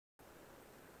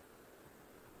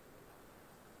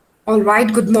All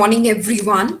right, good morning,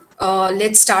 everyone.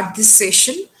 Let's start this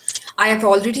session. I have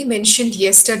already mentioned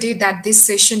yesterday that this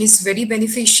session is very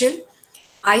beneficial.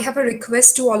 I have a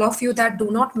request to all of you that do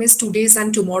not miss today's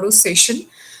and tomorrow's session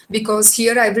because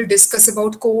here I will discuss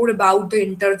about core about the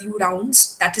interview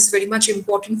rounds. That is very much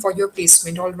important for your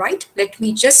placement. All right, let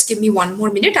me just give me 1 more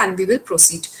minute and we will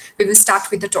proceed. We will start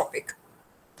with the topic.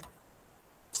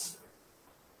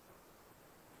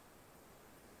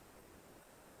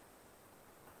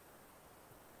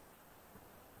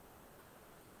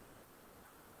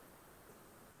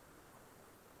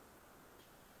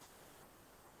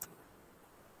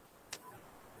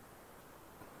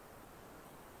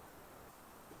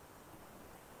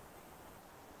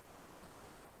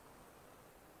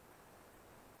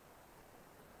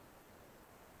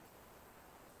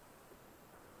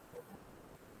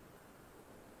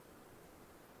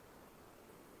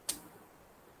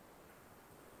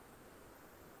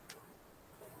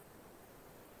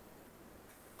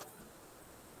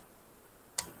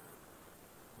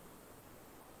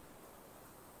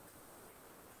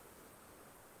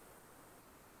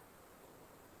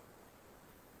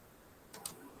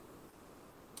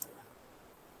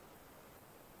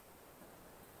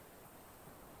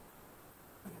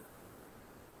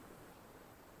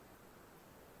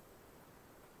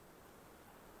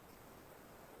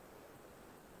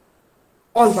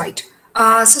 All right.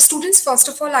 So, students, first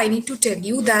of all, I need to tell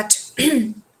you that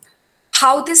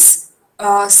how this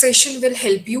session will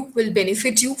help you, will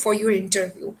benefit you for your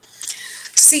interview.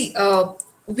 See,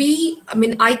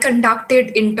 I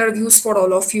conducted interviews for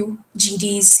all of you,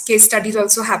 GDs, case studies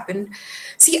also happened.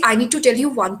 See, I need to tell you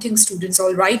one thing, students,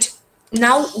 all right?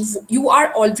 Now, you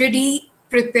are already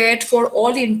prepared for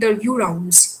all interview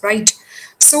rounds, right?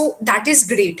 So, that is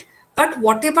great. But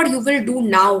whatever you will do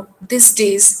now, these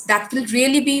days, that will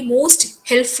really be most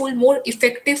helpful, more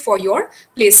effective for your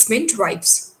placement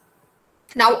drives.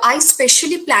 Now, I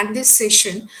specially planned this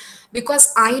session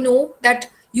because I know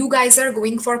that you guys are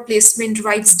going for placement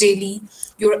drives daily.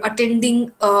 You're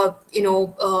attending,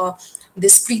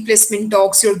 this pre-placement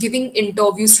talks. You're giving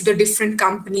interviews to the different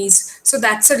companies. So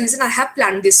that's the reason I have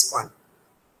planned this one.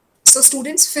 So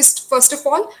students, first of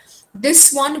all,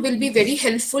 this one will be very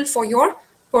helpful for your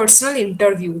personal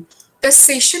interview. The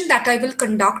session that I will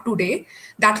conduct today,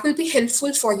 that will be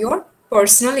helpful for your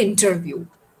personal interview,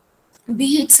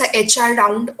 be it's a HR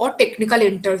round or technical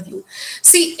interview.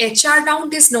 See, HR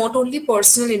round is not only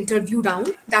personal interview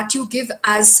round that you give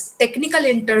as technical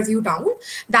interview round,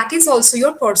 that is also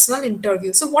your personal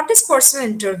interview. So what is personal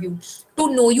interview?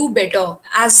 To know you better,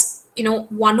 as you know,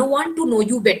 101, to know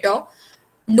you better,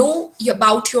 know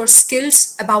about your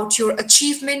skills, about your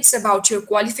achievements, about your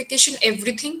qualification,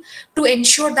 everything, to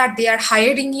ensure that they are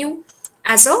hiring you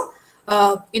as a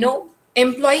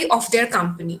employee of their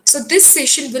company. So this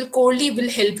session will corely will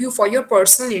help you for your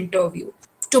personal interview.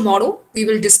 Tomorrow we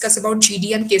will discuss about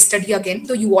GD and case study again,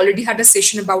 though you already had a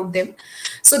session about them.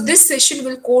 So this session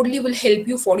will corely will help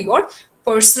you for your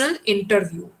personal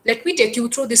interview. Let me take you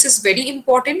through. This is very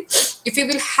important. If you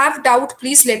will have doubt,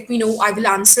 please let me know. I will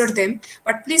answer them.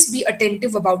 But please be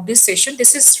attentive about this session.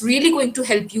 This is really going to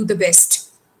help you the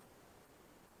best.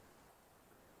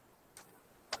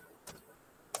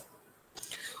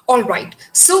 All right.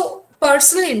 So,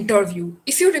 personal interview.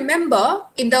 If you remember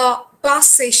in the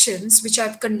past sessions which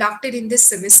I've conducted in this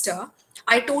semester,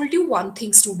 I told you one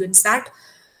thing, students, that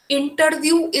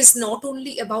interview is not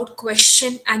only about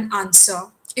question and answer.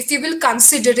 If you will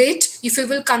consider it, if you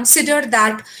will consider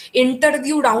that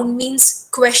interview round means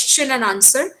question and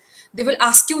answer, they will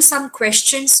ask you some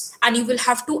questions and you will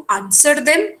have to answer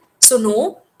them. So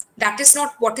no, that is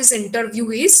not what is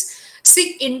interview is.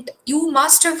 See, you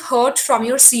must have heard from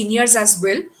your seniors as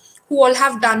well, who all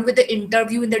have done with the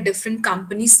interview in the different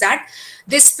companies, that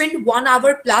they spend 1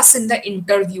 hour plus in the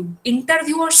interview.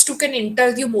 Interviewers took an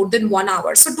interview more than 1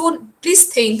 hour. So don't, please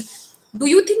think, do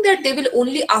you think that they will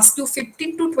only ask you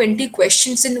 15 to 20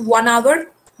 questions in 1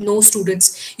 hour? No,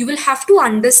 students. You will have to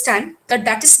understand that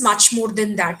that is much more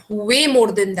than that, way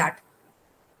more than that.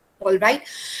 All right.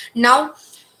 Now,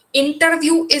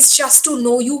 interview is just to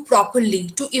know you properly,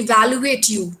 to evaluate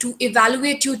you,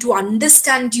 to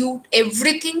understand you,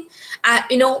 everything,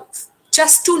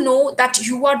 just to know that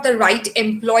you are the right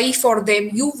employee for them.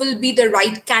 You will be the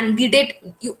right candidate.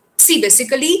 You see,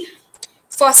 basically,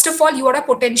 first of all, you are a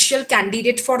potential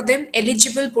candidate for them,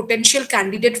 eligible potential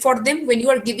candidate for them when you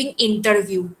are giving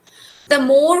interview. The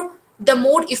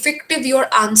more effective your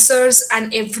answers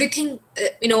and everything,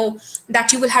 that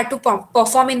you will have to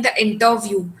perform in the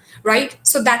interview, right?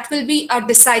 So that will be a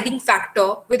deciding factor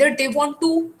whether they want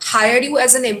to hire you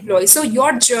as an employee. So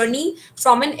your journey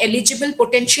from an eligible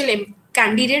potential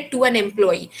candidate to an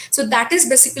employee. So that is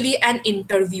basically an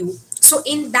interview. So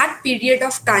in that period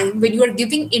of time when you are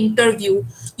giving interview,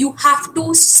 you have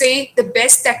to say the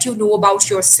best that you know about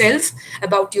yourself,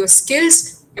 about your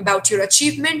skills, about your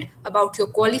achievement, about your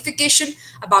qualification,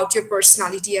 about your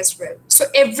personality as well. So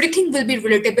everything will be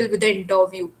relatable with the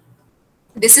interview.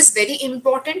 This is very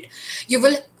important. You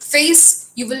will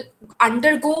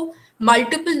undergo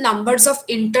multiple numbers of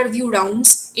interview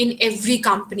rounds in every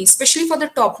company, especially for the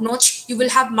top notch. You will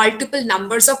have multiple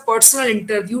numbers of personal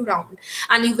interview round,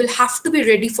 and you will have to be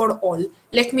ready for all.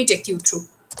 Let me take you through.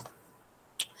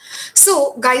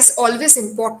 So guys, always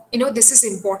important, this is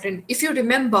important. If you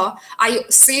remember, I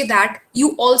say that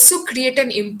you also create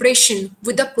an impression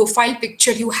with the profile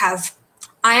picture you have.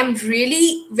 I am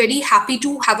really very happy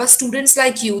to have a students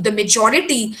like you. The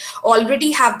majority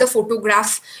already have the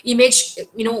photograph image,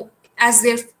 as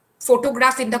their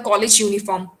photograph in the college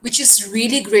uniform, which is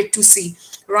really great to see,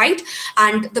 right?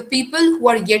 And the people who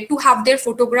are yet to have their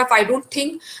photograph, I don't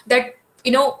think that,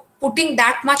 putting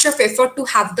that much of effort to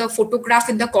have the photograph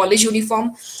in the college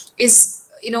uniform is,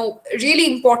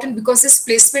 really important, because this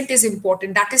placement is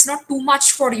important. That is not too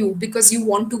much for you because you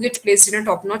want to get placed in a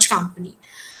top-notch company.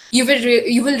 You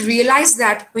will realize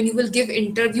that when you will give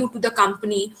interview to the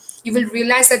company, you will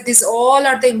realize that these all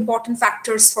are the important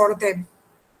factors for them.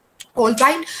 All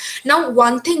right. Now,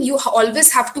 one thing you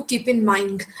always have to keep in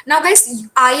mind. Now, guys,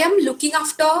 I am looking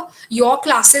after your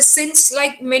classes since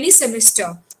like many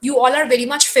semester. You all are very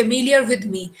much familiar with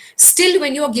me. Still,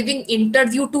 when you are giving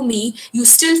interview to me, you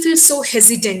still feel so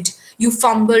hesitant. You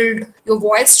fumbled, your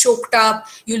voice choked up,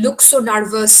 you look so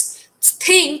nervous.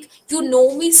 Think you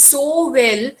know me so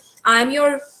well. I'm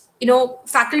your,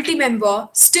 faculty member.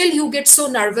 Still, you get so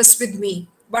nervous with me.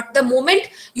 But the moment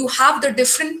you have the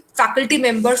different faculty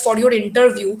member for your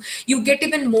interview, you get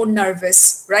even more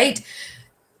nervous, right?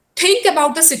 Think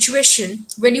about the situation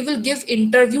when you will give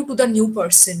interview to the new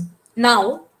person.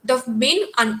 Now, the main,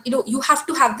 you have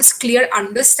to have this clear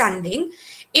understanding.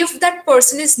 If that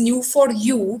person is new for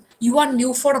you, you are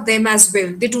new for them as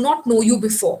well. They do not know you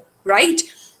before, right?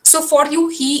 So for you,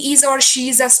 he is or she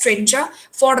is a stranger.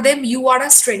 For them, you are a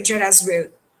stranger as well.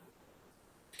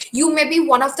 You may be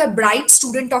one of the bright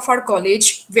student of our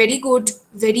college, very good,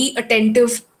 very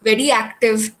attentive, very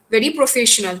active, very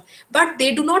professional, but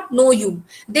they do not know you.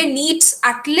 They need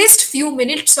at least few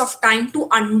minutes of time to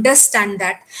understand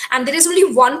that. And there is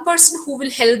only one person who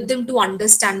will help them to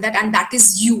understand that, and that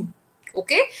is you.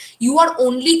 Okay? You are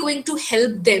only going to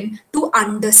help them to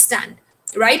understand,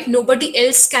 right? Nobody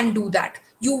else can do that.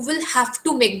 You will have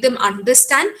to make them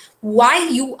understand why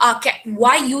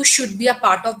you should be a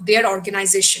part of their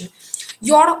organization.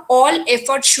 Your all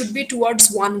effort should be towards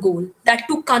one goal, that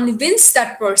to convince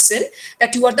that person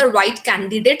that you are the right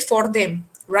candidate for them,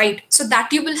 right? So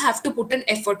that you will have to put an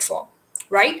effort for,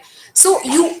 right? So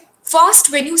you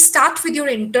first, when you start with your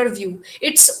interview,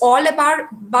 it's all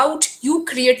about you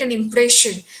create an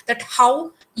impression that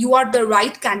how you are the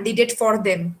right candidate for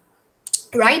them,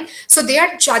 right? So they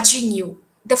are judging you.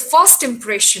 The first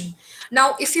impression.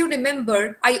 Now, if you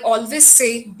remember, I always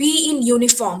say be in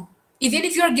uniform. Even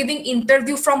if you're giving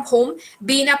interview from home,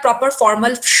 be in a proper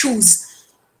formal shoes.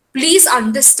 Please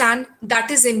understand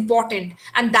that is important.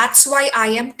 And that's why I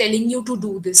am telling you to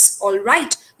do this. All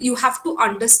right. You have to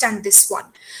understand this one.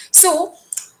 So,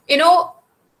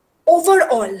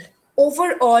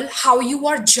 overall, how you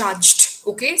are judged.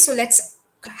 Okay. So let's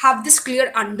have this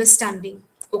clear understanding.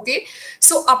 Okay,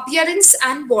 so appearance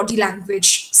and body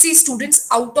language. See, students,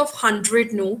 out of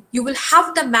 100, no, you will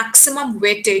have the maximum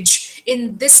weightage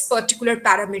in this particular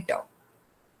parameter.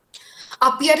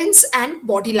 Appearance and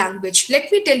body language.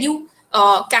 Let me tell you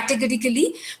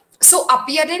categorically. So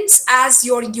appearance as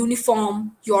your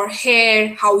uniform, your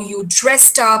hair, how you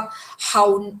dressed up,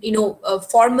 how,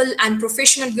 formal and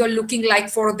professional you're looking like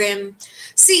for them.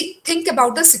 See, think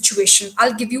about the situation.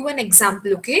 I'll give you an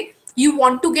example, okay? You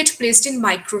want to get placed in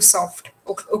Microsoft,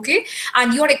 okay?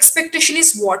 And your expectation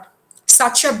is what?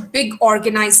 Such a big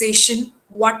organization,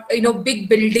 big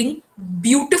building,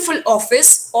 beautiful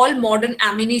office, all modern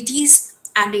amenities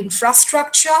and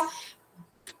infrastructure,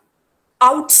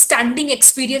 outstanding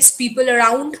experienced people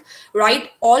around,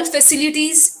 right? All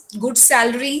facilities, good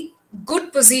salary,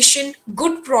 good position,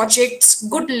 good projects,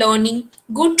 good learning,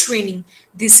 good training.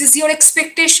 This is your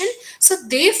expectation. So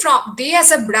they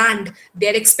as a brand,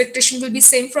 their expectation will be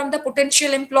same from the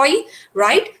potential employee,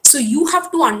 right? So you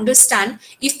have to understand,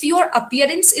 if your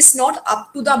appearance is not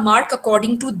up to the mark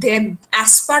according to them,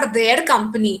 as per their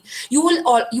company, you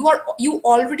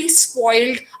already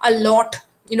spoiled a lot,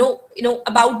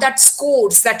 about that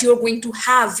scores that you're going to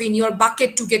have in your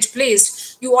bucket to get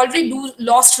placed. You already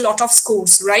lost a lot of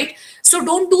scores, right? So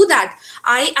don't do that.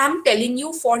 I am telling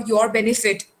you for your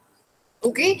benefit.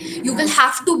 Okay, you will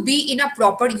have to be in a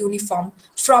proper uniform,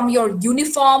 from your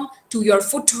uniform to your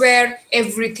footwear,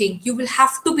 everything. You will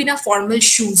have to be in a formal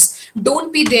shoes.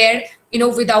 Don't be there,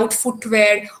 without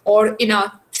footwear, or in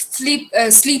a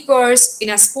sleepers, in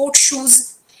a sport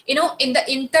shoes. In the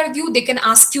interview they can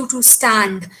ask you to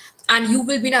stand, and you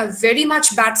will be in a very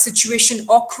much bad situation,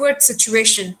 awkward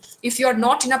situation, if you are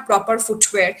not in a proper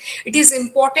footwear. It is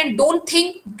important. Don't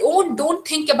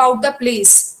think about the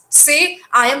place. Say,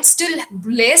 I am still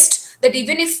blessed that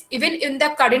even in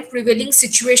the current prevailing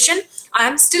situation, I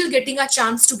am still getting a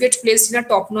chance to get placed in a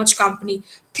top-notch company.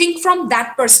 Think from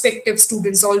that perspective,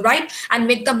 students, all right, and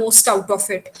make the most out of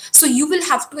it. So you will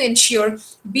have to ensure,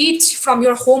 be it from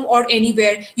your home or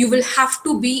anywhere, you will have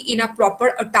to be in a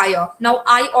proper attire. Now,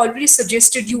 I already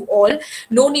suggested you all,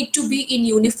 no need to be in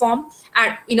uniform,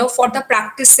 and for the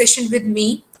practice session with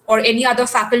me or any other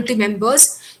faculty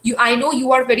members. I know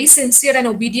you are very sincere and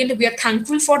obedient. We are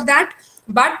thankful for that.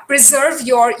 But preserve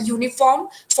your uniform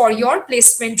for your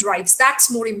placement drives.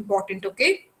 That's more important,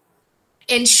 okay?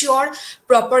 Ensure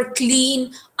proper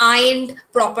clean, ironed,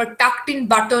 proper tucked in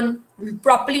button,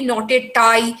 properly knotted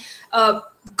tie.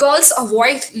 Girls,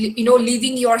 avoid,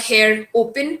 leaving your hair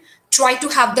open. Try to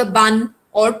have the bun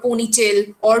or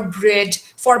ponytail or braid.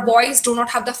 For boys, do not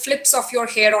have the flips of your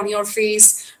hair on your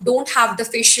face. Don't have the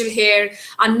facial hair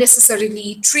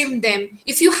unnecessarily. Trim them.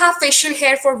 If you have facial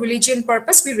hair for religion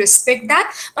purpose, we respect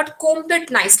that, but comb it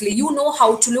nicely. You know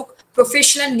how to look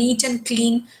professional, neat and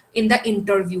clean in the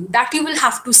interview. That you will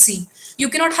have to see. You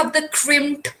cannot have the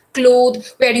crimped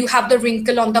cloth where you have the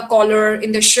wrinkle on the collar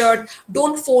in the shirt.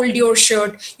 Don't fold your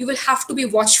shirt. You will have to be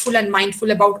watchful and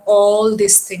mindful about all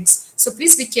these things. So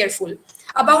please be careful.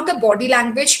 About the body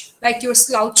language, like you're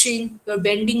slouching, you're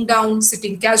bending down,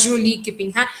 sitting casually,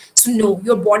 keeping hand. So no,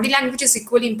 your body language is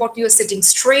equally important. You're sitting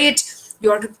straight,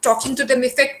 you're talking to them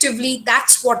effectively.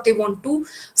 That's what they want to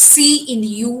see in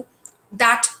you,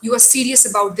 that you are serious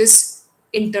about this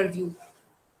interview.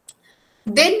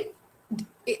 Then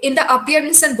in the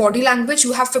appearance and body language,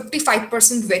 you have 55%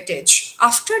 weightage.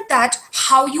 After that,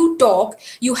 how you talk,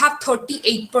 you have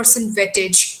 38%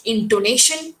 weightage.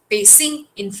 Intonation, pacing,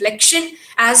 inflection,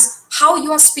 as how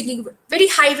you are speaking, very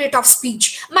high rate of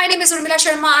speech. My name is Urmila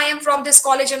Sharma, I am from this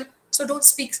college, and so don't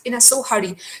speak in a so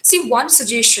hurry. See, one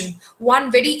suggestion, one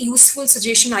very useful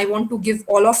suggestion I want to give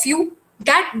all of you,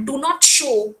 that do not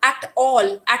show at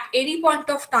all, at any point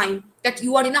of time, that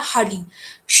you are in a hurry.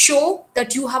 Show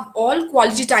that you have all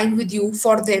quality time with you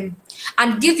for them,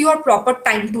 and give your proper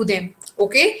time to them.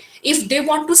 Okay, if they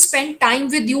want to spend time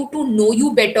with you to know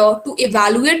you better, to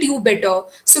evaluate you better,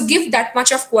 so give that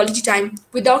much of quality time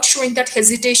without showing that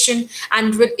hesitation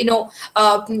and with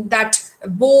that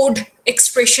bored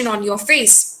expression on your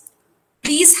face.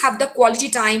 Please have the quality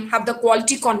time, have the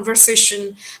quality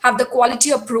conversation, have the quality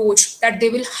approach that they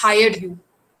will hire you.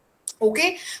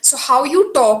 Okay, so how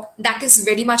you talk, that is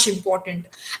very much important.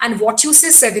 And what you say,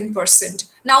 7%.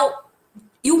 Now,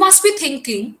 you must be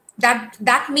thinking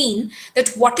that mean that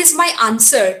what is my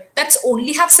answer? That's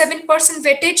only have 7%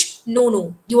 weightage?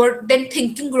 No, you are then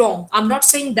thinking wrong. I'm not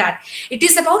saying that. It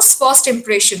is about first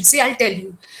impression. See, I'll tell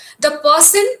you. The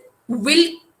person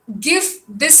will give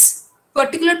this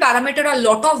particular parameter a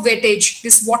lot of weightage.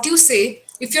 This what you say,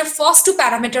 if your first two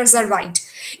parameters are right.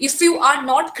 If you are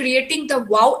not creating the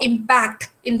wow impact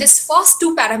in this first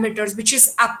two parameters, which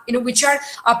is which are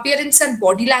appearance and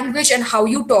body language and how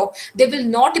you talk, they will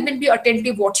not even be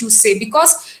attentive what you say,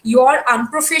 because your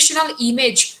unprofessional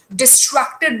image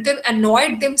distracted them,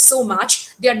 annoyed them so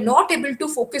much, they are not able to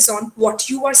focus on what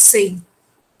you are saying.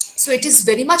 So it is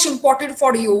very much important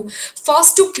for you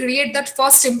first to create that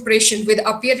first impression with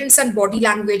appearance and body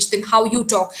language, then how you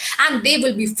talk, and they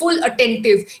will be full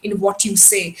attentive in what you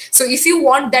say. So if you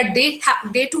want that they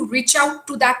to reach out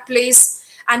to that place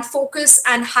and focus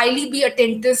and highly be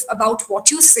attentive about what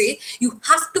you say, you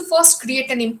have to first create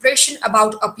an impression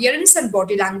about appearance and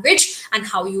body language and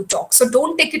how you talk. So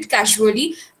don't take it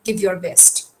casually, give your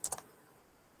best.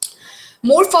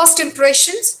 More first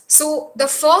impressions. So the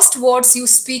first words you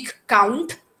speak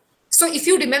count. So if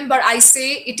you remember, I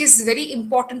say it is very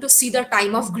important to see the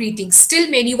time of greeting.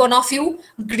 Still many one of you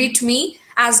greet me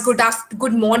as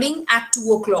good morning at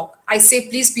 2 o'clock. I say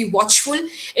please be watchful.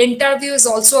 Interview is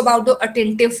also about the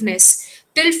attentiveness.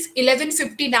 Till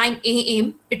 11:59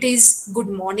 a.m. it is good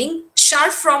morning.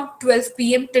 Sharp from 12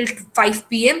 p.m. till 5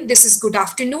 p.m. this is good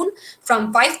afternoon.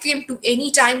 From 5 p.m. to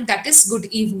any time, that is good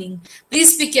evening.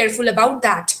 Please be careful about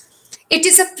that. It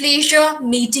is a pleasure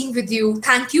meeting with you.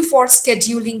 Thank you for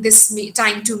scheduling this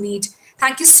time to meet.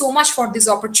 Thank you so much for this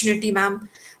opportunity, ma'am.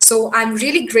 So So I'm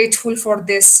really grateful for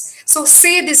this. So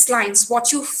say these lines,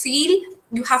 what you feel,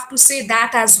 you have to say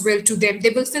that as well to them.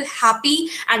 They will feel happy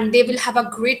and they will have a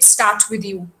great start with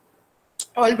you.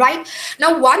 All right.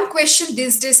 Now, one question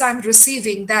these days I'm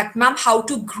receiving that, ma'am, how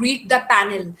to greet the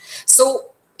panel?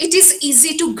 So it is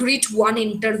easy to greet one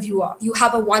interviewer. You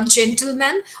have a one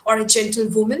gentleman or a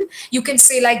gentlewoman. You can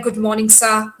say like, good morning,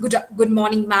 sir. Good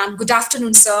morning, ma'am. Good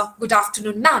afternoon, sir. Good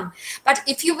afternoon, ma'am. But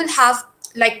if you will have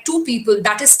like two people,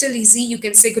 that is still easy. You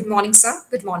can say good morning, sir.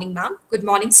 Good morning, ma'am. Good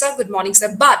morning, sir. Good morning,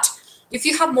 sir. But if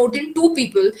you have more than two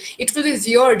people, it will be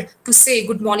weird to say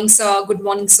good morning, sir, good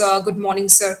morning, sir, good morning,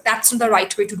 sir. That's not the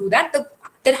right way to do that.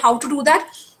 Then how to do that?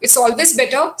 It's always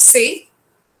better say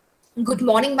good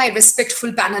morning, my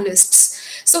respectful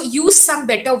panelists. So use some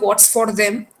better words for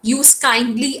them. Use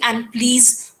kindly and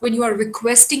please when you are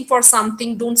requesting for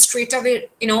something. Don't straight away,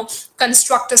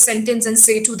 construct a sentence and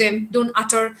say to them. Don't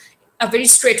utter a very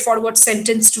straightforward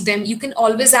sentence to them. You can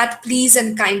always add please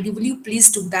and kindly. Will you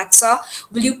please do that, sir?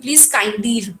 Will you please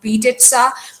kindly repeat it, sir?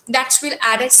 That will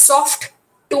add a soft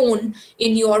tone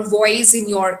in your voice, in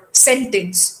your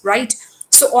sentence, right?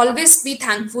 So always be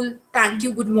thankful. Thank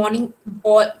you. Good morning,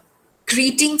 all.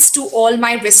 Greetings to all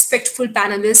my respectful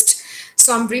panelists.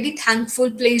 So I'm really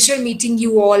thankful, pleasure meeting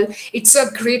you all. It's a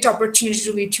great opportunity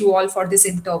to meet you all for this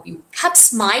interview. Have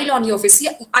smile on your face.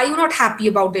 Are you not happy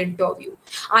about the interview?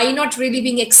 Are you not really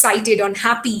being excited or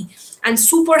happy and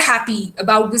super happy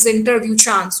about this interview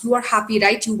chance? You are happy,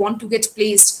 right? You want to get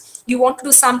placed. You want to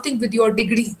do something with your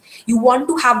degree. You want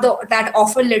to have that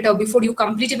offer letter before you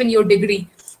complete even your degree.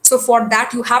 So for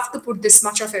that, you have to put this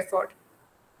much of effort.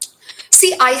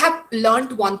 See, I have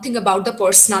learned one thing about the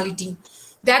personality,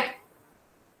 that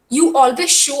you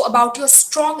always show about your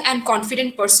strong and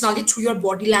confident personality through your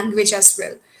body language as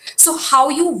well. So how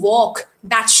you walk,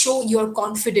 that show your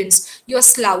confidence. You're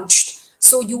slouched.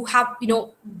 So you have,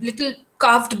 little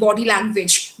curved body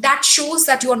language. That shows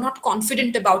that you are not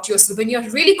confident about yourself. When you're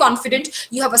really confident,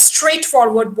 you have a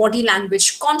straightforward body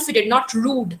language, confident, not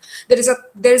rude. There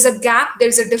is a gap, there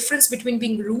is a difference between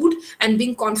being rude and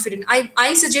being confident.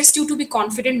 I suggest you to be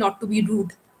confident, not to be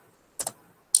rude.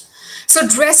 So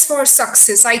dress for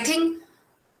success. I think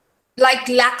like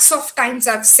lakhs of times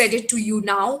I've said it to you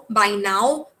by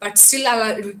now, but still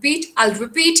I'll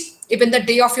repeat. Even the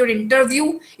day of your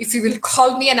interview, if you will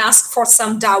call me and ask for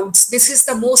some doubts, this is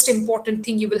the most important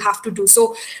thing you will have to do.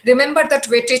 So remember that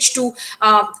weightage to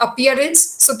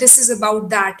appearance. So this is about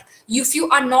that. If you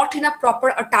are not in a proper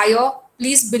attire,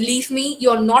 please believe me,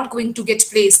 you're not going to get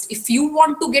placed. If you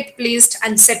want to get placed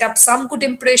and set up some good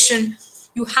impression,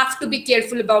 you have to be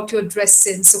careful about your dress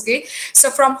sense, okay? So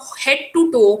from head to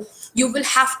toe, you will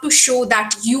have to show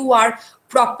that you are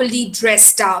properly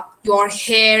dressed up. Your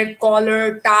hair,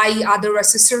 collar, tie, other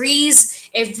accessories,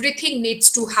 everything needs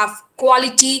to have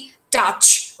quality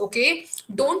touch, okay?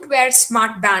 Don't wear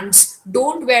smart bands.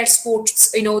 Don't wear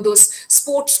sports, those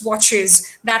sports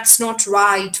watches. That's not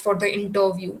right for the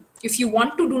interview. If you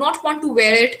do not want to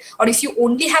wear it, or if you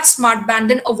only have smart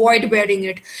band, then avoid wearing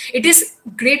it. It is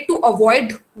great to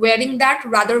avoid wearing that,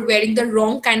 rather wearing the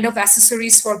wrong kind of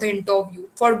accessories for the interview.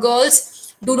 For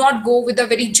girls, do not go with the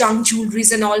very junk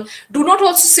jewelries and all. Do not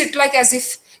also sit like as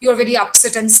if you're very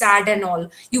upset and sad and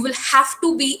all. You will have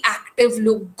to be active,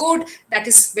 look good. That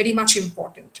is very much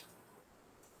important.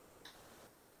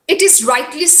 It is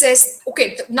rightly says,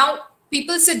 okay, now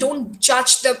people say don't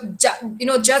judge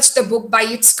the book by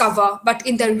its cover, but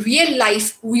in the real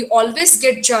life, we always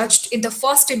get judged in the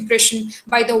first impression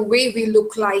by the way we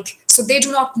look like. So they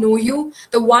do not know you.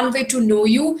 The one way to know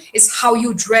you is how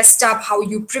you dressed up, how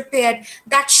you prepared.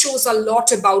 That shows a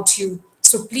lot about you.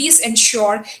 So please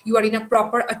ensure you are in a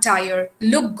proper attire.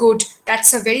 Look good.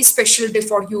 That's a very special day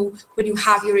for you when you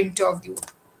have your interview.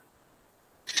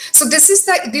 So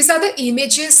these are the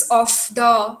images of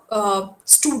the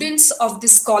students of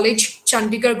this college,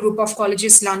 Chandigarh Group of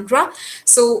Colleges, Landra.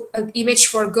 So image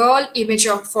for girl, image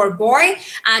for boy,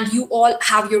 and you all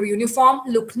have your uniform.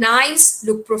 Look nice,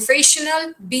 look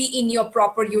professional, be in your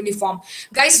proper uniform.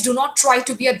 Guys, do not try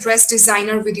to be a dress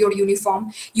designer with your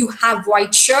uniform. You have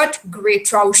white shirt, gray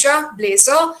trouser,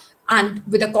 blazer, and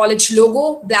with a college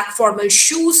logo, black formal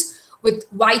shoes, with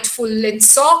white full length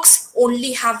socks.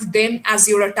 Only have them as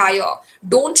your attire.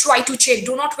 Don't try to check.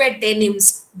 Do not wear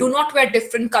denims. Do not wear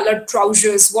different colored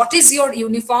trousers. What is your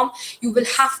uniform? You will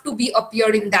have to be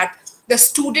appearing that. The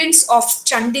students of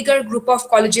Chandigarh Group of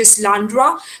Colleges,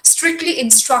 Landra, strictly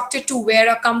instructed to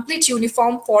wear a complete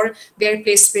uniform for their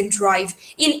placement drive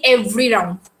in every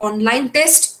round. Online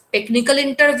test, technical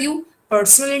interview,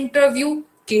 personal interview,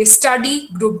 case study,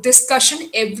 group discussion,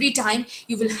 every time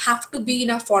you will have to be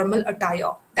in a formal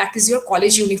attire. That is your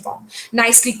college uniform.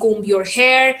 Nicely comb your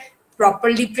hair,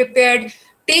 properly prepared.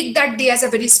 Take that day as a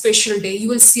very special day. You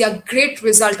will see a great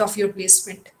result of your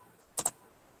placement.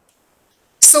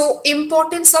 So,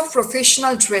 importance of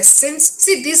professional dress sense.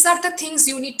 See, these are the things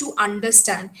you need to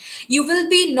understand. You will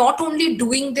be not only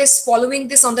doing this, following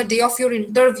this on the day of your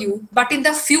interview, but in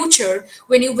the future,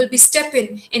 when you will be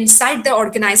stepping inside the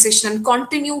organization and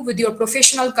continue with your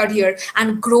professional career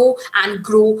and grow and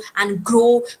grow and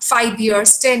grow 5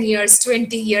 years, 10 years,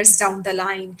 20 years down the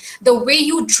line. The way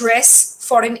you dress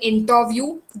for an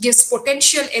interview gives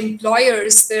potential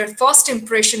employers their first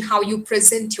impression how you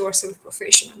present yourself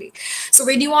professionally. So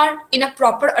when you are in a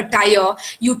proper attire,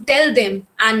 you tell them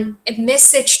and a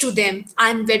message to them,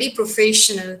 I'm very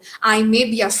professional. I may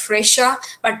be a fresher,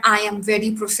 but I am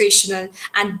very professional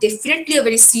and definitely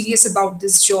very serious about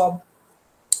this job.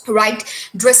 Right?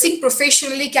 Dressing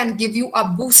professionally can give you a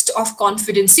boost of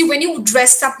confidence. See, when you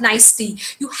dress up nicely,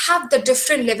 you have the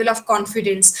different level of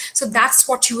confidence. So that's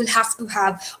what you will have to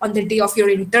have on the day of your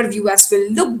interview as well.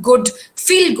 Look good,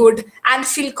 and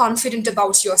feel confident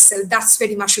about yourself. That's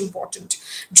very much important.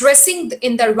 Dressing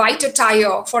in the right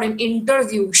attire for an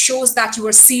interview shows that you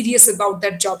are serious about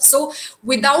that job. So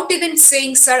without even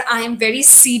saying, sir, I am very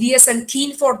serious and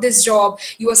keen for this job,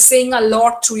 you are saying a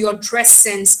lot through your dress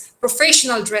sense,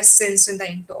 professional dress sense in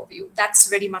the interview. That's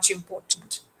very much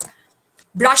important.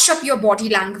 Brush up your body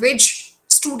language.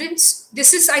 Students,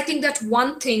 this is, I think, that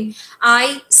one thing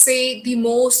I say the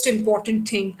most important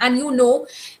thing. And you know,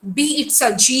 be it's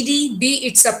a GD, be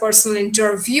it's a personal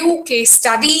interview, case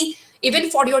study, even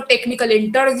for your technical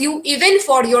interview, even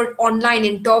for your online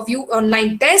interview,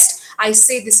 online test, I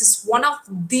say this is one of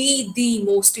the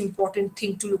most important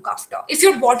thing to look after. If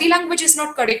your body language is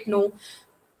not correct, no,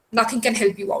 nothing can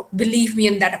help you out. Believe me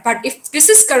in that. But if this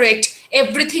is correct,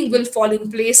 everything will fall in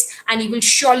place and you will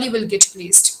surely will get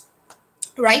placed.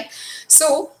 Right?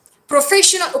 So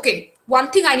professional, okay,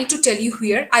 one thing I need to tell you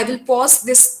here, I will pause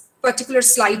this particular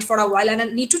slide for a while and I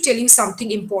need to tell you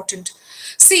something important.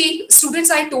 See,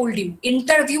 students, I told you,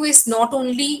 interview is not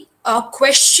only a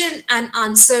question and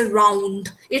answer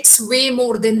round. It's way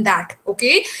more than that.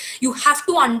 Okay, you have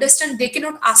to understand they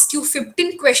cannot ask you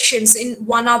 15 questions in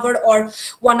 1 hour or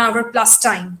 1 hour plus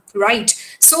time, right?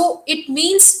 So it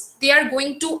means they are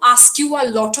going to ask you a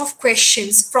lot of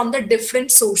questions from the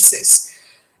different sources.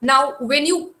 Now when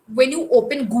you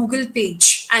open Google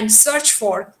page and search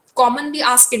for commonly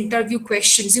asked interview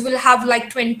questions, you will have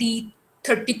like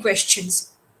 20-30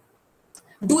 questions.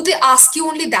 Do they ask you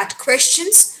only that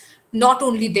questions? Not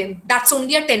only them, that's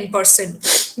only a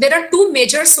 10%. There are two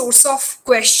major sources of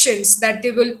questions that they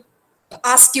will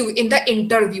ask you in the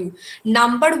interview.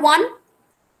 Number one,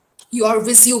 your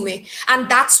resume. And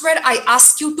that's where I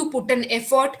ask you to put an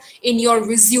effort in your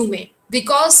resume,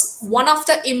 because one of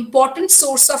the important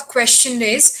source of question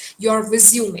is your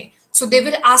resume. So they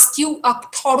will ask you a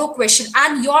thorough question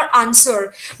and your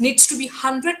answer needs to be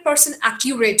 100%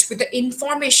 accurate with the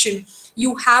information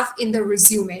you have in the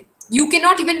resume. You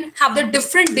cannot even have the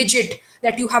different digit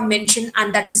that you have mentioned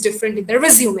and that is different in the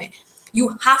resume.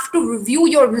 You have to review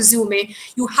your resume.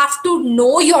 You have to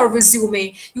know your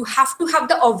resume. You have to have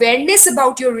the awareness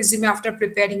about your resume after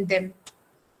preparing them.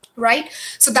 Right?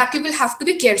 So that you will have to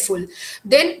be careful.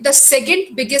 Then the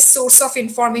second biggest source of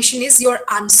information is your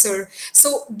answer.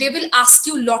 So they will ask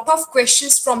you a lot of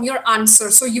questions from your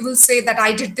answer. So you will say that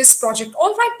I did this project.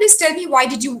 All right, please tell me, why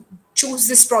did you choose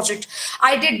this project?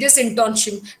 I did this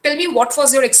internship. Tell me what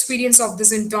was your experience of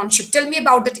this internship. Tell me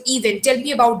about that event. Tell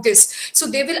me about this. So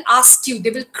they will ask you,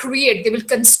 they will create, they will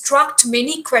construct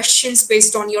many questions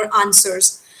based on your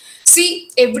answers. See,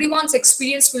 everyone's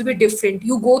experience will be different.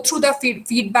 You go through the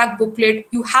feedback booklet,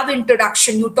 you have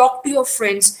introduction, you talk to your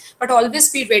friends, but always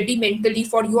be ready mentally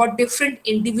for your different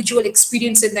individual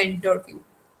experience in the interview.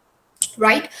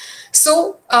 Right?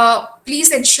 So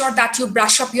please ensure that you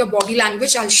brush up your body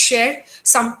language. I'll share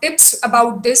some tips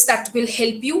about this that will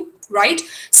help you. Right?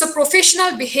 So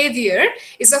professional behavior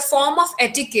is a form of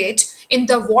etiquette in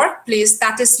the workplace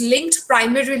that is linked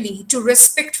primarily to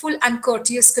respectful and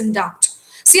courteous conduct.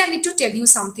 See, I need to tell you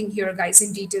something here, guys,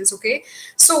 in details, okay?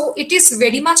 So it is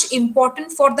very much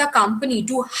important for the company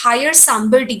to hire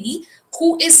somebody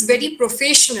who is very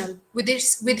professional with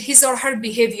his or her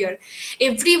behavior.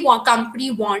 Every company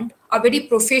wants a very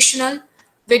professional,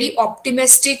 very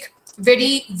optimistic,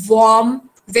 very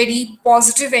warm, very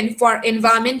positive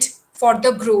environment for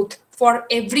the growth, for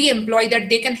every employee, that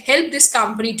they can help this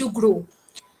company to grow.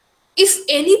 If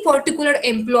any particular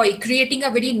employee creating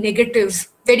a very negative,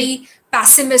 very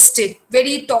pessimistic,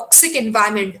 very toxic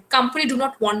environment. Company do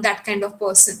not want that kind of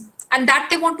person. And that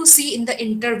they want to see in the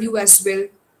interview as well.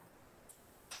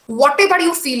 Whatever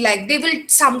you feel like, they will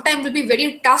sometimes will be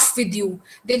very tough with you.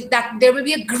 That there will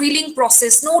be a grilling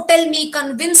process. No, tell me,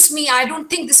 convince me. I don't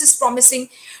think this is promising.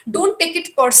 Don't take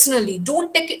it personally.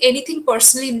 Don't take anything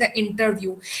personally in the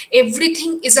interview.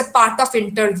 Everything is a part of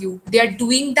interview. They are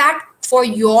doing that for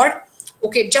your,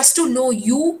 okay, just to know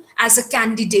you as a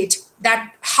candidate,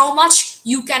 that how much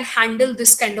you can handle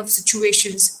this kind of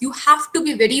situations. You have to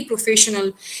be very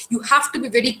professional. You have to be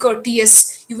very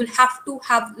courteous. You will have to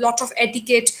have lot of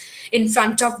etiquette in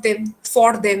front of them,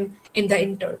 for them in the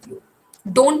interview.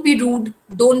 Don't be rude.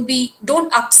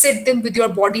 Don't upset them with your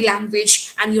body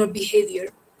language and your behavior.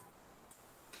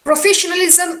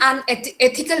 Professionalism and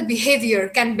ethical behavior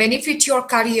can benefit your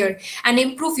career and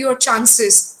improve your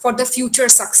chances for the future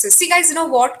success. See, guys, you know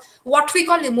what we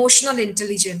call emotional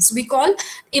intelligence. We call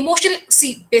emotional,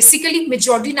 see, basically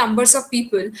majority numbers of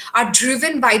people are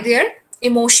driven by their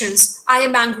emotions. I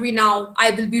am angry now, I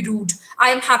will be rude. I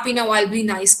am happy now, I'll be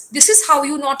nice. This is how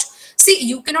you not, see,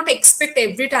 you cannot expect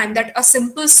every time that a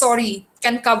simple sorry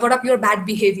can cover up your bad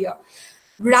behavior.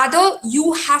 Rather,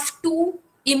 you have to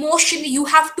emotionally, you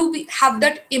have to have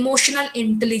that emotional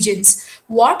intelligence.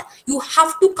 What you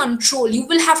have to control, you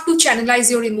will have to channelize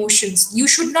your emotions. You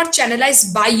should not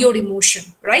channelize by your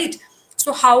emotion, right?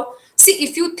 So how, see,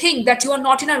 if you think that you are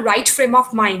not in a right frame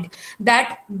of mind,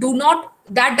 that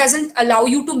doesn't allow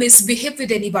you to misbehave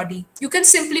with anybody. You can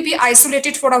simply be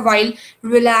isolated for a while,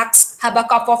 relax, have a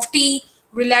cup of tea,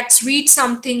 relax, read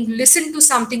something, listen to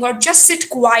something, or just sit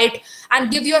quiet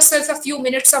and give yourself a few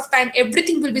minutes of time.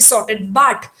 Everything will be sorted.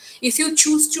 But if you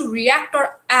choose to react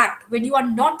or act when you are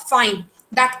not fine,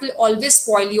 that will always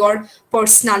spoil your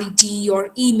personality,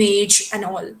 your image and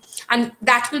all. And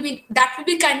that will be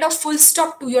kind of full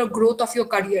stop to your growth of your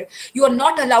career. You are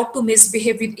not allowed to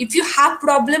misbehave with. If you have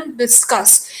problem,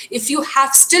 discuss. If you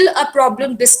have still a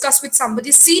problem, discuss with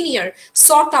somebody senior,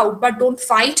 sort out, but don't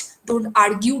fight, don't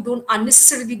argue, don't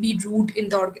unnecessarily be rude in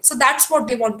the organ. So that's what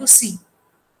they want to see.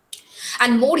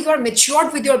 And more you are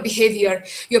matured with your behavior,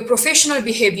 your professional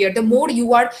behavior, the more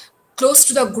you are close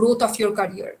to the growth of your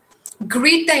career.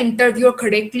 Greet the interviewer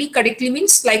correctly. Correctly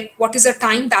means like what is the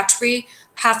time, that way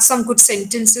have some good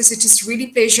sentences. It is really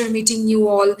pleasure meeting you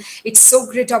all. It's so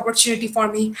great opportunity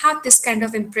for me. Have this kind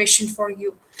of impression for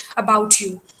you, about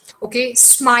you. Okay,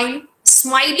 smile.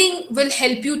 Smiling will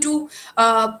help you to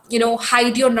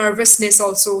hide your nervousness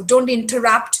also. Don't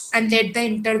interrupt and let the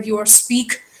interviewer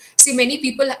speak. See, many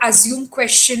people assume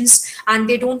questions and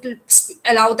they don't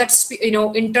allow that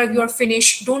interviewer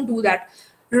finish. Don't do that.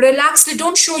 Relax. They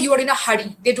don't show you are in a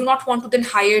hurry. They do not want to then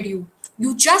hire you.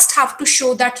 You just have to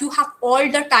show that you have all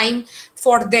the time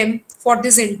for them for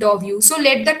this interview. So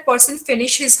let that person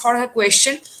finish his or her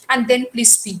question and then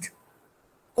please speak.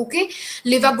 Okay,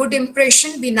 leave a good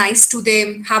impression, be nice to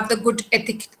them, have the good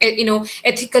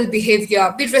ethical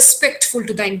behavior, be respectful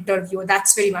to the interviewer.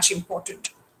 That's very much important.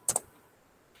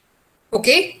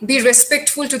 Okay, be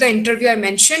respectful to the interview. I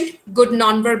mentioned good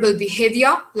nonverbal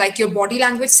behavior, like your body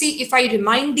language. See, if I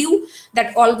remind you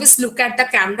that always look at the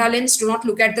camera lens, do not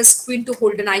look at the screen to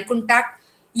hold an eye contact.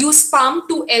 Use palm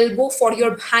to elbow for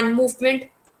your hand movement.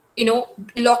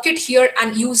 Lock it here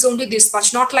and use only this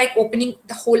much, not like opening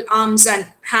the whole arms and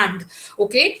hand.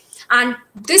 Okay, and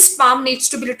this palm needs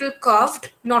to be a little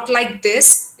curved, not like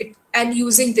this. And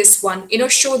using this one,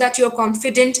 show that you're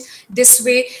confident. This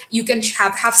way you can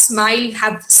have smile,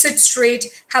 have sit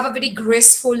straight, have a very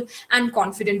graceful and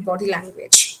confident body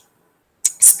language.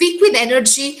 Speak with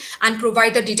energy and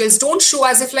provide the details. Don't show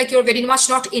as if like you're very much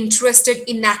not interested,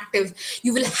 inactive.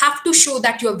 You will have to show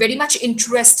that you're very much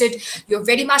interested, you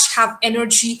very much have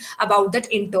energy about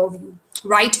that interview,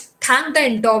 right? Thank the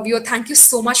interviewer. Thank you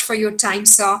so much for your time,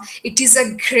 sir. It is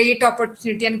a great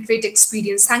opportunity and great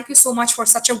experience. Thank you so much for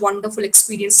such a wonderful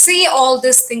experience. Say all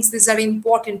these things. These are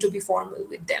important to be formal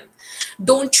with them.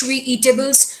 Don't chew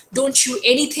eatables. Don't chew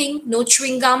anything. No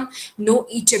chewing gum. No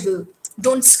eatable.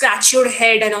 Don't scratch your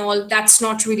head and all. That's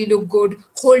not really look good.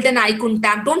 Hold an eye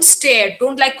contact. Don't stare.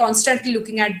 Don't like constantly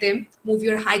looking at them. Move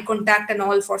your eye contact and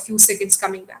all for a few seconds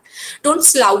coming back. Don't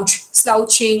slouch.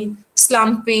 Slouching,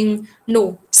 slumping.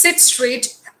 No. Sit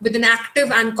straight with an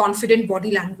active and confident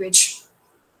body language.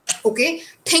 Okay.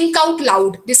 Think out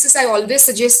loud. This is, I always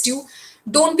suggest you.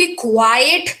 Don't be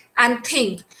quiet and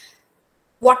think.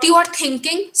 What you are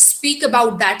thinking, speak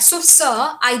about that. So,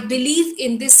 sir, I believe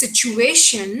in this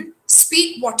situation,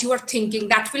 speak what you are thinking.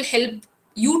 That will help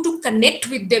you to connect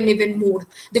with them even more.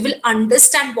 They will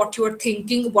understand what you are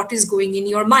thinking, what is going in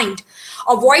your mind.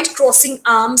 Avoid crossing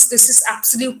arms. This is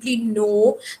absolutely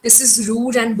no. This is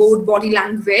rude and bold body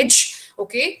language.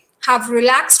 Okay. Have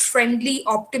relaxed, friendly,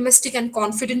 optimistic, and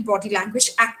confident body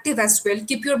language. Active as well.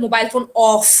 Keep your mobile phone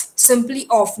off, simply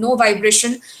off. No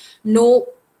vibration, no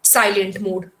silent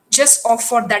mode. Just off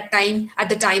for that time at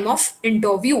the time of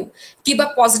interview. Keep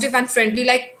a positive and friendly,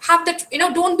 like have that,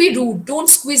 don't be rude, don't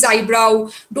squeeze eyebrow,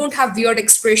 don't have weird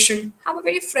expression. Have a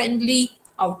very friendly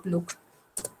outlook.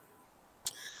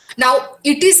 Now,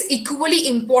 it is equally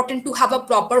important to have a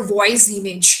proper voice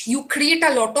image. You create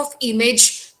a lot of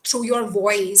image through your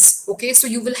voice, okay? So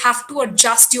you will have to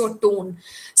adjust your tone.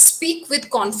 Speak with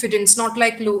confidence, not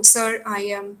like, "Low, sir, I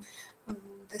am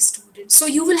the student." So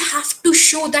you will have to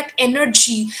show that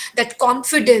energy, that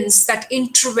confidence, that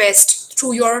interest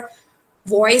through your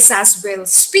voice as well.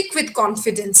 Speak with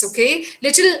confidence, okay?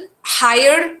 Little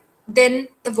higher than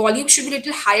the volume should be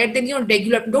little higher than your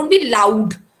regular. Don't be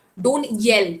loud. Don't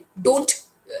yell, don't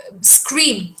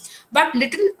scream, but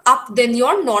little up than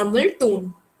your normal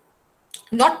tone.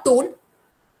 Not tone,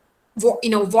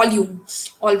 volume.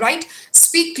 All right.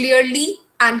 Speak clearly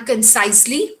and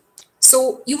concisely.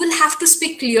 So you will have to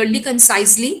speak clearly,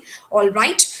 concisely. All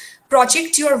right.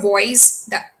 Project your voice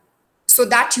so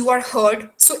that you are heard.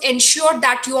 So ensure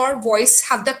that your voice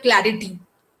have the clarity.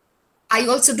 I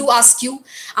also do ask you,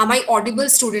 am I audible,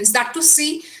 students? That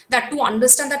to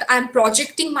understand that I'm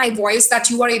projecting my voice, that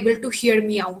you are able to hear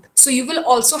me out. So you will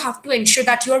also have to ensure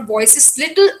that your voice is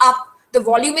little up, the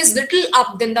volume is little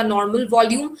up than the normal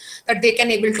volume, that they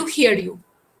can able to hear you.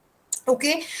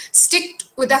 Okay, stick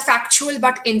with a factual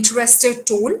but interested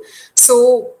tone.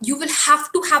 So you will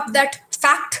have to have that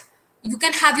fact. You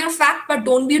can have your fact, but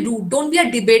don't be rude. Don't be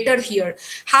a debater here.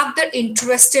 Have the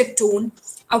interested tone.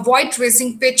 Avoid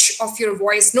raising pitch of your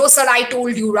voice. "No, sir, I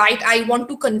told you, right? I want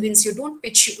to convince you." Don't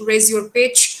raise your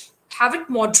pitch. Have it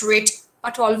moderate,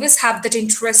 but always have that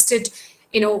interested,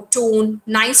 tone,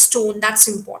 nice tone. That's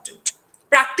important.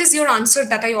 Practice your answer,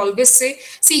 that I always say.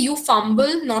 See, you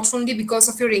fumble not only because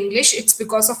of your English, it's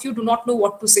because of you do not know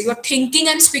what to say. You're thinking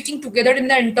and speaking together in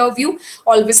the interview.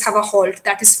 Always have a halt.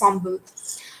 That is fumble.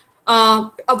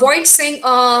 Avoid saying,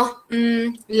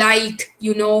 like,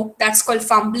 that's called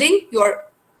fumbling. You're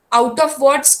out of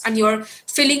words and you're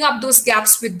filling up those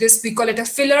gaps with this. We call it a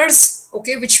fillers,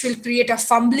 okay, which will create a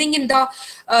fumbling in the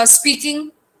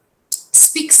speaking.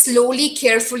 Speak slowly,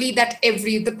 carefully, that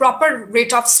the proper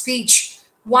rate of speech,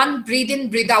 one breathe in,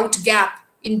 breathe out gap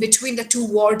in between the two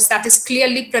words, that is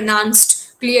clearly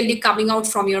pronounced, clearly coming out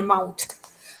from your mouth.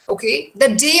 Okay, the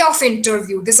day of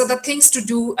interview, these are the things to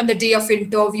do on the day of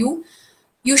interview.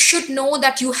 You should know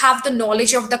that you have the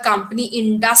knowledge of the company,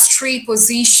 industry,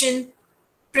 position.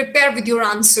 Prepare with your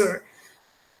answer.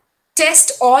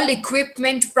 Test all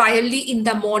equipment priorly in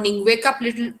the morning. Wake up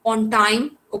little on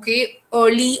time, okay,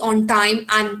 early on time,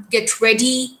 and get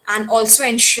ready, and also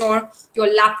ensure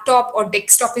your laptop or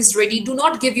desktop is ready. Do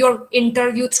not give your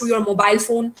interview through your mobile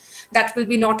phone. That will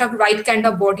be not a right kind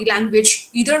of body language,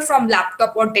 either from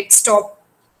laptop or desktop.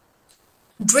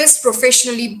 Dress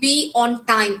professionally, be on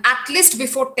time, at least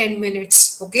before 10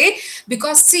 minutes, okay?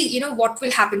 Because see, what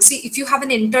will happen? See, if you have an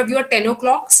interview at 10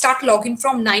 o'clock, start logging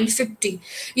from 9:50.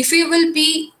 If you will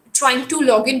be trying to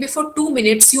log in before 2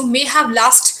 minutes, you may have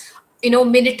last,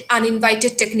 minute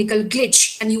uninvited technical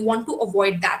glitch, and you want to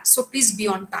avoid that. So please be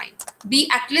on time. Be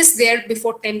at least there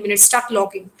before 10 minutes, start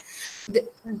logging.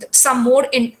 Some more,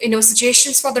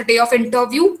 suggestions for the day of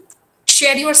interview.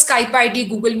 Share your Skype ID,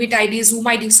 Google Meet ID, Zoom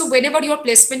ID. So whenever your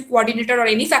placement coordinator or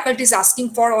any faculty is asking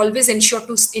for, always ensure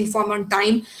to inform on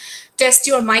time. Test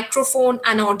your microphone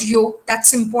and audio.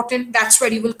 That's important. That's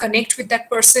where you will connect with that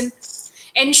person.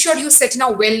 Ensure you sit in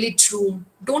a well-lit room.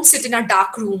 Don't sit in a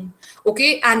dark room,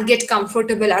 okay? And get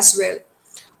comfortable as well.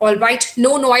 All right,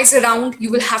 no noise around.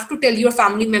 You will have to tell your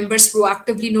family members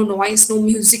proactively, no noise, no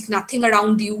music, nothing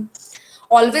around you.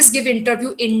 Always give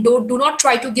interview indoor. Do not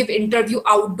try to give interview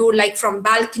outdoor, like from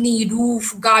balcony,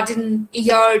 roof, garden,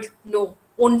 yard. No,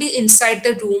 only inside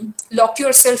the room. Lock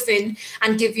yourself in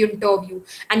and give your interview.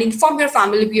 And inform your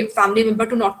family member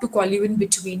to not to call you in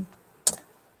between.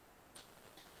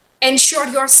 Ensure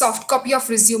your soft copy of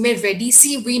resume ready.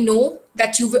 See, we know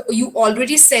that you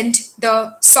already sent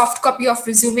the soft copy of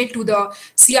resume to the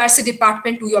CRC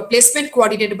department, to your placement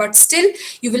coordinator, but still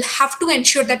you will have to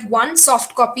ensure that one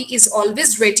soft copy is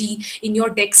always ready in your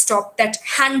desktop, that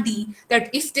handy, that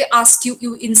if they ask you,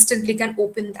 you instantly can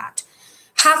open that.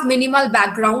 Have minimal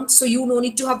background, so you no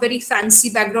need to have very fancy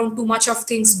background, too much of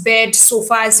things, bed,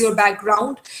 sofa as your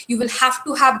background. You will have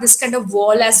to have this kind of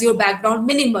wall as your background,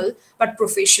 minimal but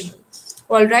professional.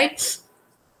 All right.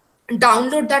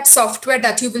 download that software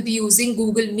that you will be using,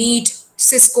 Google Meet,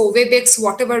 Cisco, Webex,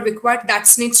 whatever required,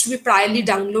 that needs to be priorly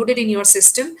downloaded in your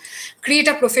system. Create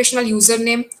a professional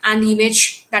username and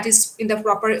image that is in the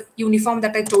proper uniform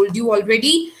that I told you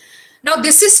already. Now,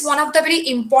 this is one of the very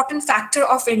important factor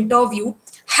of interview,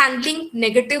 handling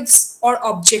negatives or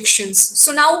objections.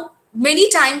 So now, many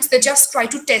times they just try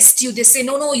to test you. They say,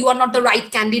 no, you are not the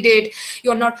right candidate.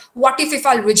 You're not. What if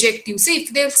I'll reject you? See,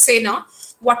 if they'll say, no,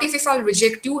 what if I'll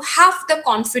reject you? Have the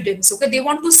confidence. Okay, they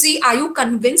want to see, are you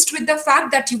convinced with the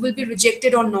fact that you will be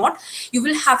rejected or not? You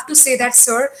will have to say that,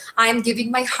 sir, I am giving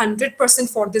my 100%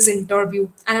 for this interview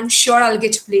and I'm sure I'll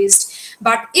get placed.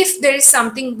 But if there is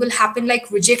something will happen like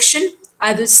rejection,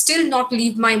 I will still not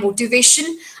leave my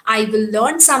motivation. I will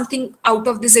learn something out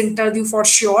of this interview for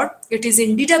sure. It is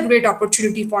indeed a great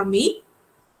opportunity for me,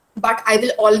 but I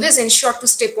will always ensure to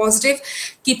stay positive,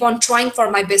 keep on trying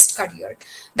for my best career.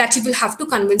 That you will have to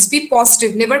convince. Be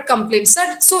positive, never complain.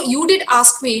 Sir, so you did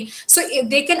ask me. So if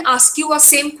they can ask you a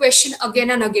same question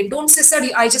again and again. Don't say, sir,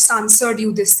 I just answered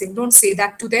you this thing. Don't say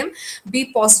that to them.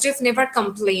 Be positive, never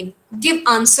complain. Give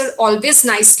answer always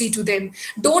nicely to them.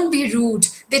 Don't be rude.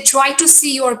 They try to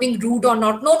see you are being rude or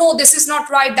not. No, this is not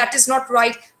right. That is not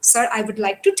right. Sir, I would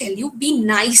like to tell you, be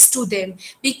nice to them.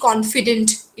 Be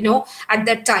confident, at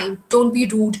that time. Don't be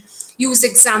rude. Use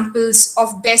examples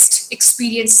of best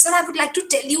experience. Sir, I would like to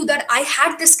tell you that I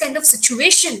had this kind of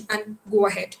situation, and go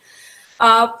ahead.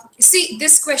 See,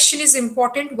 this question is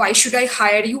important. Why should I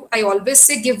hire you? I always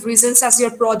say give reasons as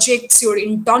your projects, your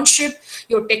internship,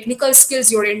 your technical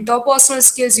skills, your interpersonal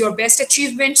skills, your best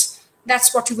achievements.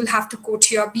 That's what you will have to quote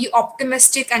here. Be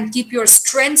optimistic and keep your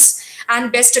strengths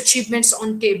and best achievements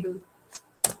on table.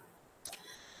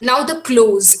 Now the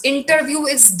close. Interview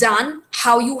is done.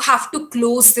 How you have to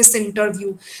close this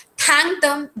interview. Thank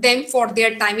them for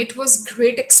their time. It was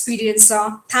great experience,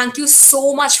 sir. Thank you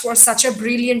so much for such a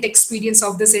brilliant experience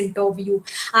of this interview.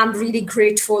 I'm really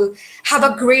grateful. Have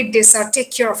a great day, sir.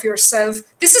 Take care of yourself.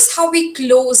 This is how we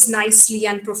close nicely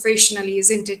and professionally,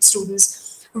 isn't it, students?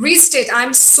 Restate,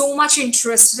 I'm so much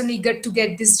interested and eager to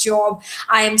get this job.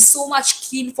 I am so much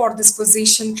keen for this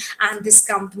position and this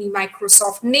company,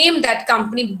 Microsoft. Name that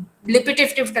company,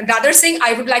 repetitive. Rather saying,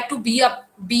 I would like to be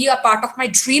a part of my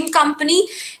dream company.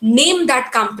 Name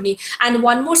that company. And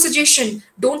one more suggestion,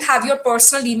 don't have your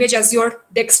personal image as your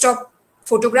desktop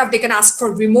photograph. They can ask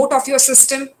for remote of your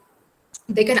system.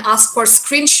 They can ask for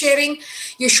screen sharing.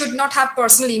 You should not have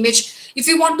personal image. If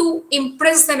you want to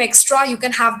impress them extra, you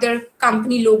can have their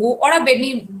company logo or a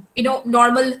very,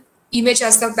 normal image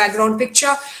as the background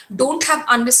picture. Don't have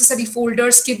unnecessary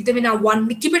folders. Keep them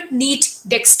in keep it neat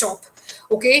desktop.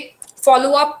 Okay.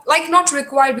 Follow up, like not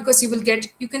required because you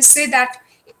can say that,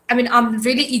 I'm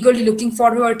really eagerly looking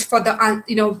forward for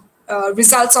the,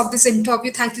 results of this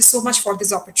interview. Thank you so much for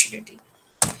this opportunity.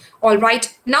 All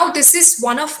right. Now, this is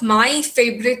one of my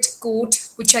favorite quote,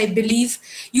 which I believe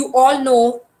you all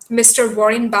know. Mr.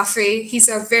 Warren Buffett, he's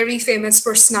a very famous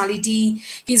personality.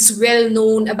 He's well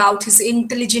known about his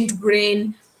intelligent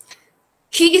brain.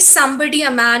 He is somebody, a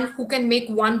man who can make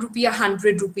 1 rupee,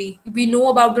 100 rupee. We know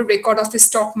about the record of the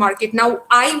stock market. Now,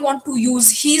 I want to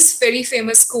use his very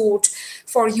famous quote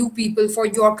for you people, for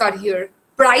your career.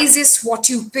 Price is what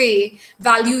you pay,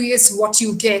 value is what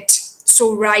you get.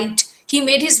 So, right, he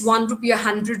made his 1 rupee,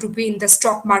 100 rupee in the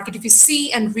stock market. If you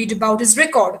see and read about his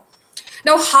record.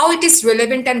 Now, how it is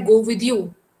relevant and go with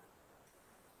you.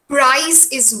 Price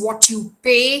is what you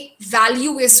pay,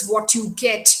 value is what you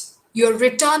get. Your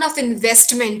return of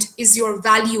investment is your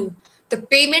value. The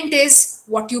payment is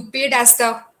what you paid as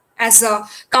a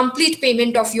complete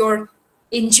payment of your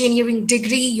engineering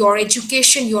degree, your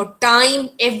education, your time,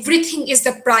 everything is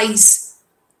the price.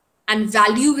 And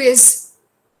value is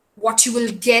what you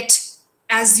will get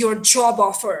as your job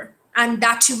offer. And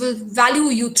that you will value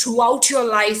you throughout your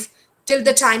life till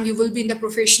the time you will be in the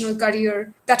professional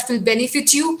career. That will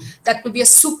benefit you. That will be a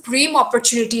supreme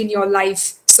opportunity in your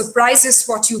life. So price is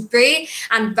what you pay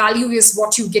and value is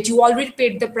what you get. You already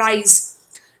paid the price.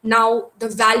 Now the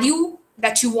value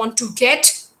that you want to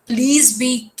get, please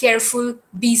be careful,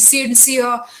 be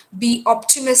sincere, be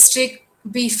optimistic,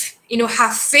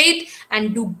 have faith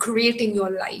and do great in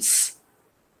your life.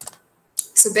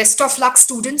 So best of luck,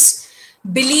 students.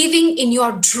 Believing in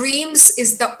your dreams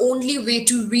is the only way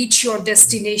to reach your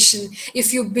destination.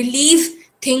 If you believe,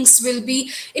 things will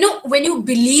be, when you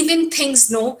believe in things,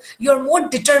 no, you're more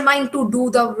determined to do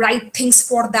the right things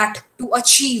for that to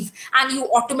achieve, and you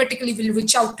automatically will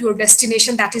reach out to your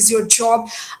destination. That is your job.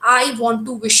 I want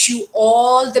to wish you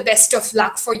all the best of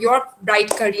luck for your bright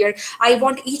career. I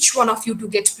want each one of you to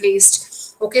get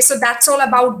placed. Okay, so that's all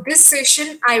about this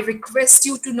session. I request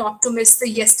you to not to miss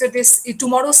the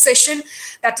tomorrow's session.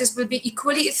 Will be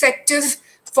equally effective.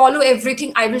 Follow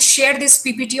everything. I will share this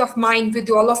PPT of mine with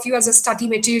all of you as a study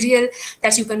material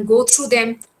that you can go through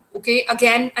them, okay,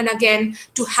 again and again,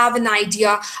 to have an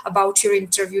idea about your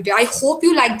interview day. I hope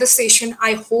you like the session.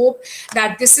 I hope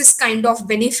that this is kind of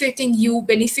benefiting you,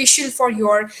 beneficial for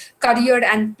your career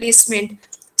and placement.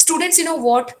 Students, you know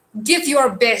what? Give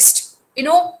your best.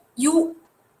 You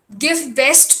give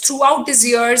best throughout these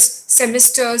years,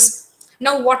 semesters.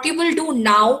 Now, what you will do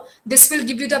now, this will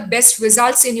give you the best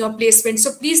results in your placement.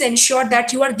 So please ensure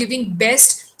that you are giving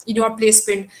best in your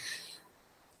placement.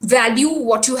 Value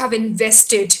what you have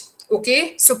invested.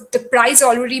 Okay, so the price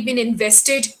already been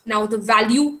invested. Now the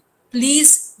value,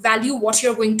 please value what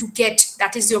you're going to get.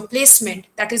 That is your placement.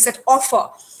 That is that offer.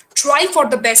 Try for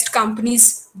the best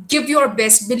companies. Give your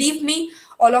best. Believe me,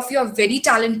 all of you are very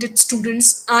talented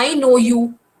students. I know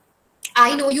you.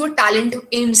 I know your talent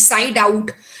inside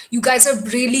out. You guys are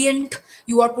brilliant.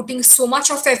 You are putting so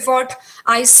much of effort.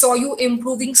 I saw you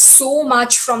improving so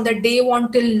much from the day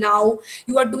one till now.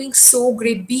 You are doing so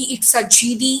great. Be it's a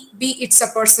GD, be it's a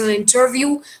personal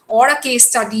interview or a case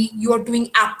study, you are doing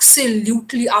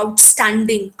absolutely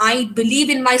outstanding. I believe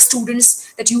in my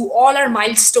students that you all are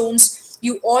milestones.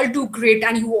 You all do great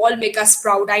and you all make us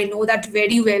proud. I know that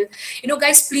very well.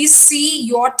 Guys, please see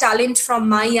your talent from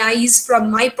my eyes,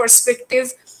 from my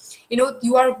perspective.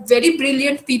 You are very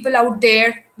brilliant people out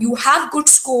there. You have good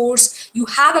scores. You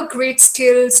have a great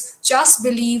skills. Just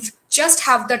believe, just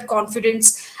have that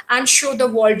confidence and show the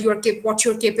world what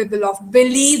you're capable of.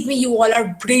 Believe me, you all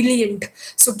are brilliant.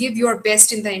 So give your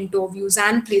best in the interviews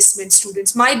and placement,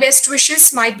 students. My best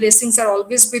wishes, my blessings are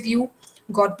always with you.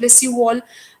 God bless you all.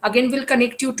 Again, we'll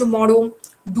connect you tomorrow.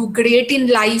 Do great in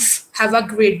life. Have a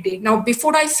great day. Now,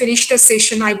 before I finish the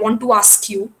session, I want to ask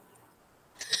you,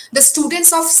 the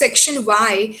students of section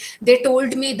Y, they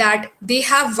told me that they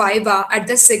have Viva at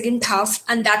the second half,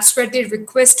 and that's where they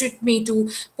requested me to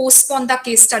postpone the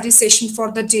case study session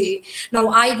for the day. Now,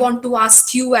 I want to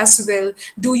ask you as well,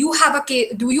 do you have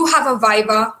a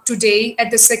Viva today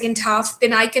at the second half?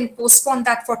 Then I can postpone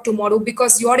that for tomorrow,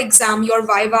 because your exam, your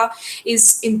Viva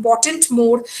is important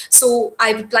more. So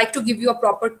I would like to give you a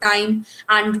proper time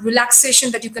and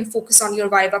relaxation that you can focus on your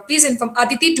Viva. Please inform.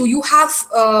 Aditi, do you have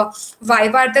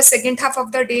Viva at the second half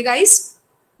of the day, guys?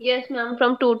 Yes, ma'am.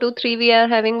 From 2 to 3, we are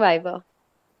having Viva.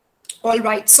 All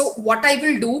right. So what I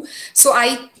will do, so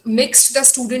I mixed the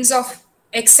students of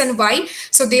X and Y.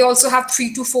 So they also have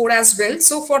 3 to 4 as well.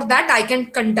 So for that, I can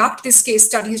conduct this case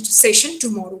study session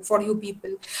tomorrow for you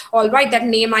people. All right. That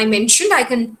name I mentioned, I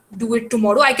can do it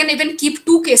tomorrow. I can even keep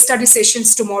 2 case study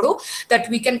sessions tomorrow that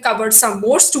we can cover some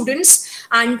more students.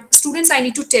 And students, I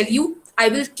need to tell you, I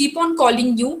will keep on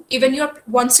calling you even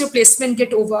once your placement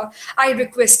get over. I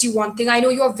request you one thing. I know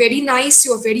you are very nice,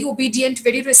 you are very obedient,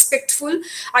 very respectful.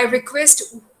 I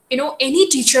request, any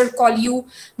teacher call you,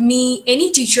 me, any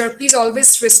teacher, please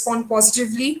always respond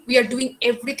positively. We are doing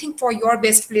everything for your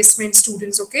best placement,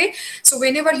 students, okay? So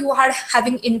whenever you are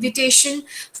having invitation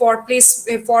for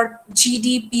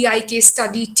GD, PI, case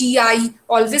study, TI,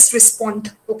 always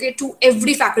respond, okay, to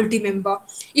every faculty member.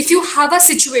 If you have a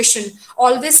situation,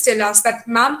 always tell us that,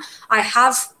 ma'am,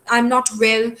 I'm not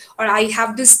well, or I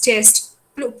have this test.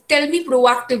 Tell me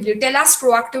proactively, tell us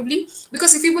proactively,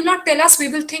 because if you will not tell us, we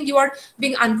will think you are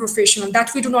being unprofessional.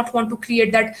 That we do not want to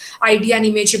create that idea and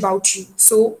image about you.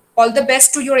 So all the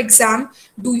best to your exam.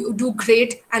 Do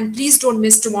great, and please don't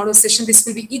miss tomorrow's session. This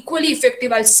will be equally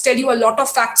effective. I'll tell you a lot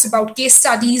of facts about case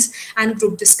studies and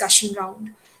group discussion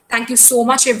round. Thank you so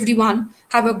much, everyone.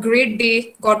 Have a great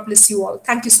day. God bless you all.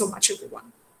 Thank you so much,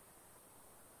 everyone.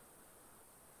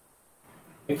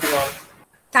 Thank you all.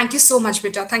 Thank you so much,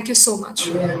 Beta. Thank you so much.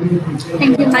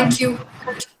 Thank you. Thank you.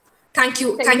 Thank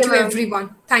you. Thank Thank you, you, ma'am.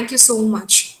 everyone. Thank you so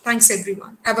much. Thanks,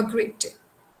 everyone. Have a great day.